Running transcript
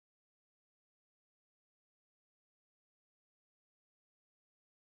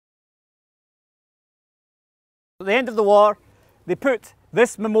At the end of the war, they put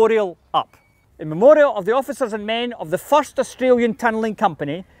this memorial up. In memorial of the officers and men of the 1st Australian Tunnelling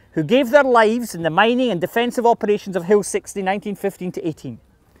Company who gave their lives in the mining and defensive operations of Hill 60, 1915 to 18.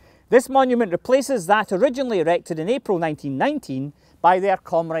 This monument replaces that originally erected in April 1919 by their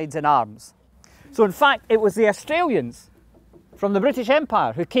comrades in arms. So in fact, it was the Australians from the British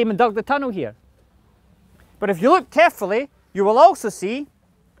Empire who came and dug the tunnel here. But if you look carefully, you will also see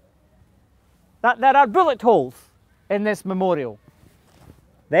that there are bullet holes in this memorial.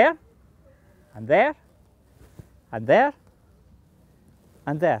 There, and there, and there,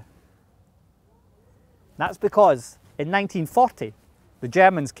 and there. That's because in 1940, the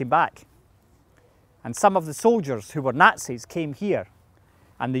Germans came back, and some of the soldiers who were Nazis came here,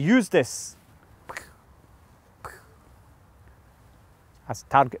 and they used this as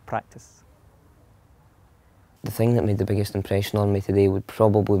target practice. The thing that made the biggest impression on me today would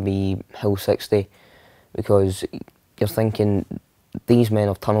probably be Hill 60, because you're thinking these men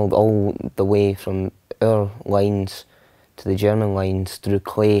have tunnelled all the way from our lines to the German lines through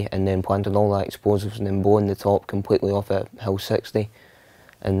clay and then planted all that explosives and then blown the top completely off at Hill 60.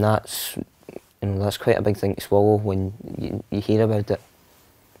 And that's, that's quite a big thing to swallow when you hear about it.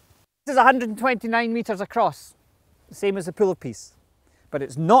 This is 129 metres across, the same as the Pool of Peace, but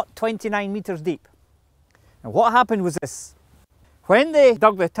it's not 29 metres deep. And what happened was this. When they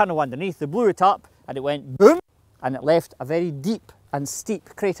dug the tunnel underneath, they blew it up and it went boom, and it left a very deep and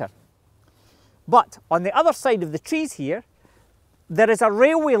steep crater. But on the other side of the trees here, there is a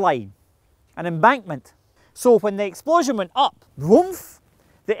railway line, an embankment. So when the explosion went up, whoomph,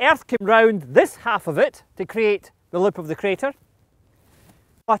 the earth came round this half of it to create the lip of the crater.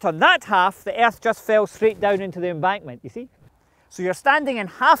 But on that half, the earth just fell straight down into the embankment, you see? So you're standing in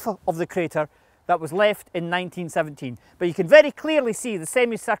half of the crater that was left in 1917. But you can very clearly see the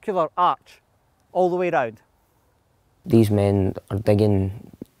semicircular arch all the way around. These men are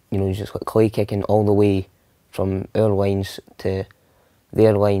digging, just like clay kicking all the way from our lines to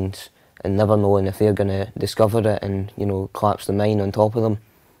their lines and never knowing if they're going to discover it and, collapse the mine on top of them.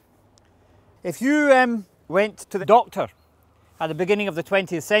 If you went to the doctor at the beginning of the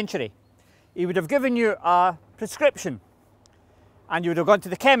 20th century, he would have given you a prescription, and you would have gone to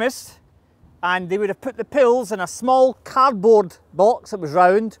the chemist and they would have put the pills in a small cardboard box that was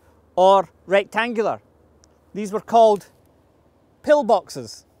round or rectangular. These were called pill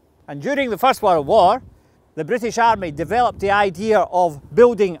boxes. And during the First World War, the British Army developed the idea of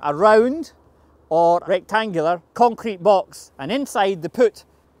building a round or rectangular concrete box, and inside they put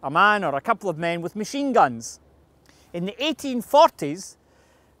a man or a couple of men with machine guns. In the 1840s,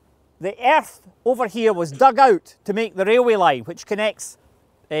 the earth over here was dug out to make the railway line which connects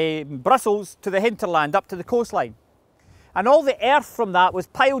Brussels to the hinterland up to the coastline. And all the earth from that was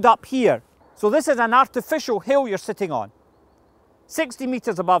piled up here. So this is an artificial hill you're sitting on, 60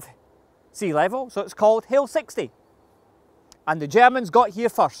 metres above sea level, so it's called Hill 60. And the Germans got here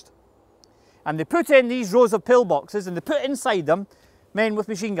first. And they put in these rows of pillboxes and they put inside them men with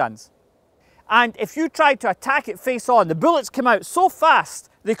machine guns. And if you tried to attack it face on, the bullets came out so fast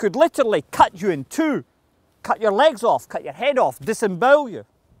they could literally cut you in two, cut your legs off, cut your head off, disembowel you.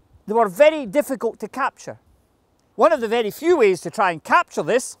 They were very difficult to capture. One of the very few ways to try and capture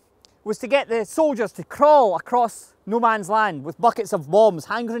this was to get the soldiers to crawl across no man's land with buckets of bombs,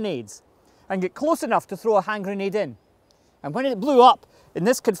 hand grenades, and get close enough to throw a hand grenade in. And when it blew up, in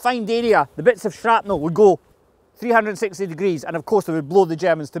this confined area, the bits of shrapnel would go 360 degrees, and of course they would blow the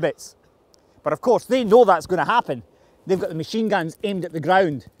Germans to bits. But of course they know that's going to happen. They've got the machine guns aimed at the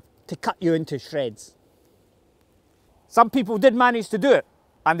ground to cut you into shreds. Some people did manage to do it,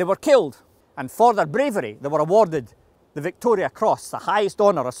 and they were killed. And for their bravery, they were awarded the Victoria Cross, the highest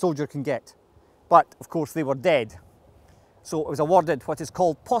honour a soldier can get. But of course they were dead. So it was awarded what is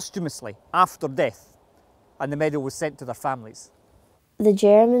called posthumously, after death, and the medal was sent to their families. The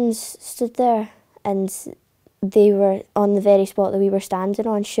Germans stood there and they were on the very spot that we were standing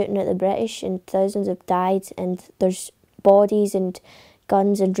on, shooting at the British, and thousands have died, and there's bodies and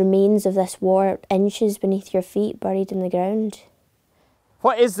guns and remains of this war inches beneath your feet, buried in the ground.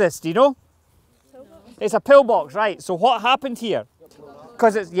 What is this, do you know? It's a pillbox, right? So what happened here?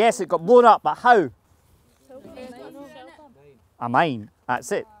 Because yes, it got blown up, but how? A mine,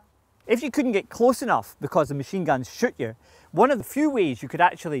 that's it. If you couldn't get close enough because the machine guns shoot you, one of the few ways you could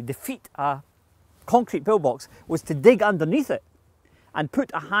actually defeat a concrete pillbox was to dig underneath it and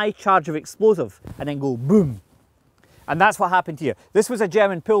put a high charge of explosive and then go boom. And that's what happened here. This was a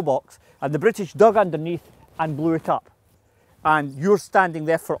German pillbox and the British dug underneath and blew it up. And you're standing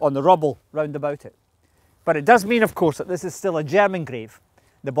there on the rubble round about it. But it does mean, of course, that this is still a German grave.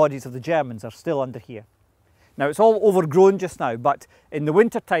 The bodies of the Germans are still under here. Now it's all overgrown just now, but in the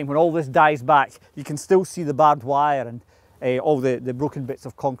winter time when all this dies back, you can still see the barbed wire and all the broken bits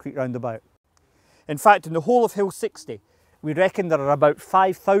of concrete round about. In fact, in the whole of Hill 60, we reckon there are about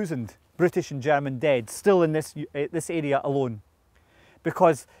 5,000 British and German dead still in this area alone.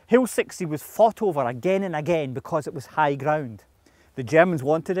 Because Hill 60 was fought over again and again because it was high ground. The Germans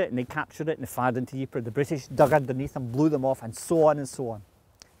wanted it and they captured it and they fired into Ypres. The British dug underneath them, blew them off, and so on and so on.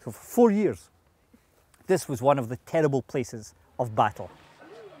 So for 4 years, this was one of the terrible places of battle.